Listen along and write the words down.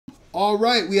All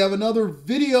right, we have another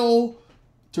video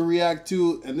to react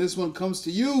to, and this one comes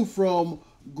to you from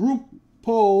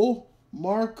Grupo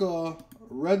Marca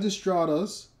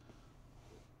Registradas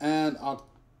and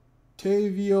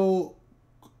Octavio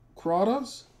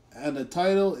Cuadras, and the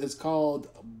title is called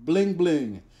Bling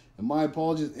Bling. And my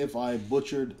apologies if I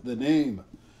butchered the name.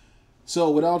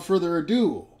 So without further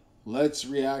ado, let's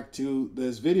react to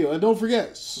this video. And don't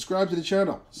forget, subscribe to the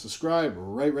channel. Subscribe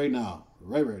right now.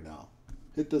 Right now.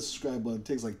 Hit the subscribe button. It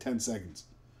takes like 10 seconds.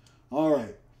 All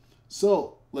right.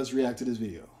 So let's react to this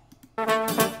video.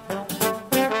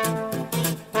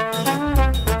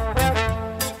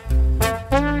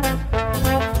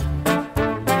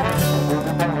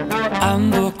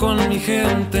 Ando con mi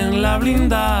gente en la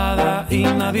blindada y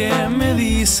nadie me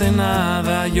dice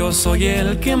nada. Yo soy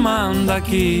el que manda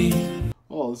aquí.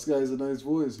 Oh, this guy has a nice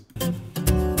voice.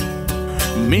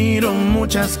 Miro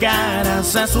muchas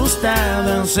caras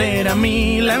asustadas, era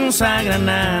mi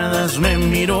lanzagranadas, me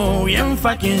miro bien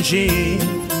fucking shit.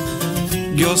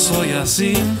 Yo soy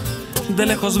así, de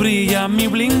lejos brilla mi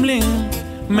bling bling.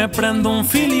 Me prendo un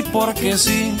fili porque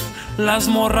sí. Las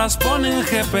morras ponen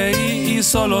GPI y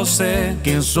solo sé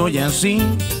que soy así.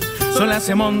 Solas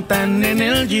se montan en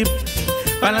el jeep,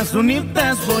 pa' las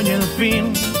tunitas voy al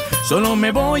fin. Solo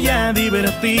me voy a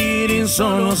divertir y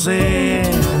solo sé.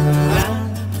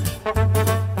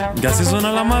 Y así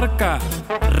suena la marca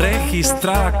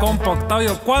registrada, compa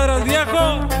Octavio Cuadras,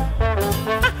 viejo.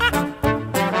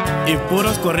 Y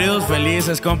puros corridos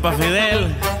felices, compa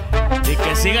Fidel. Y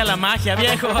que siga la magia,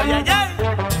 viejo. ¡Ay, ay, ay!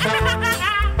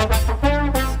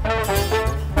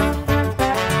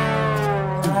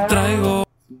 Traigo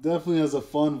Definitely has a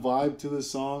fun vibe to this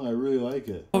song. I really like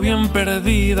it. bien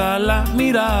perdida la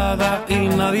mirada y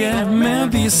nadie me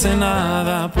dice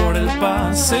nada por el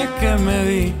pase que me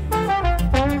di.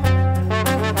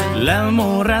 Las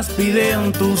morras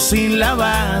piden tu sin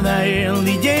lavada, el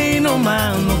DJ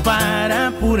nomás no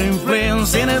para, pura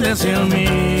influencia en el de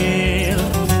 100,000.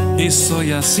 Y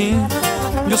soy así,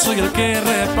 yo soy el que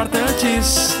reparte el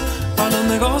chis, para los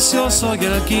negocios soy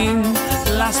el king.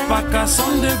 Las pacas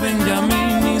son de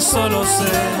Benjamín y solo sé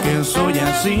que soy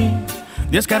así.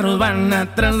 10 carros van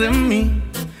atrás de mí,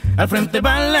 al frente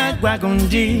va la Wagon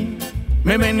G.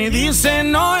 Me ven y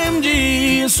dicen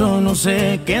OMG, solo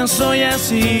sé que soy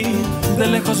así. De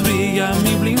lejos brilla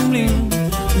mi bling bling,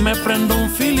 me prendo un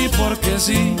fili porque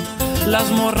sí. Las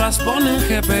morras ponen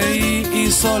GPI y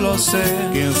solo sé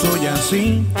que soy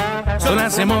así.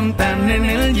 Solas se montan en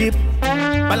el jeep,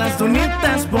 pa' las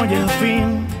tunitas voy al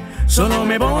fin. Solo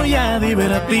me voy a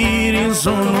divertir y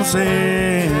solo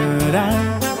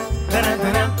será.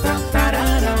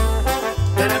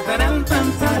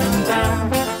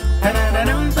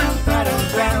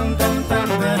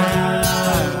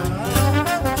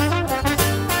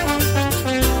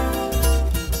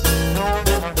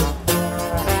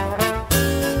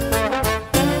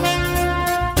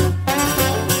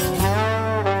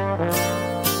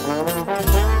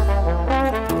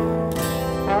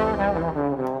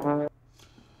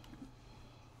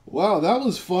 Wow, that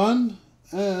was fun,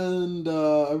 and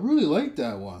I really liked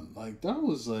that one. Like, that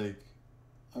was like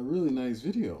a really nice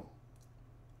video.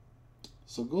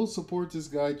 So go support this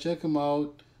guy, check him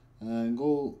out, and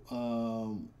go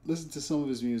listen to some of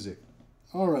his music.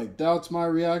 All right, that's my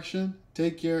reaction.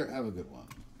 Take care. Have a good one.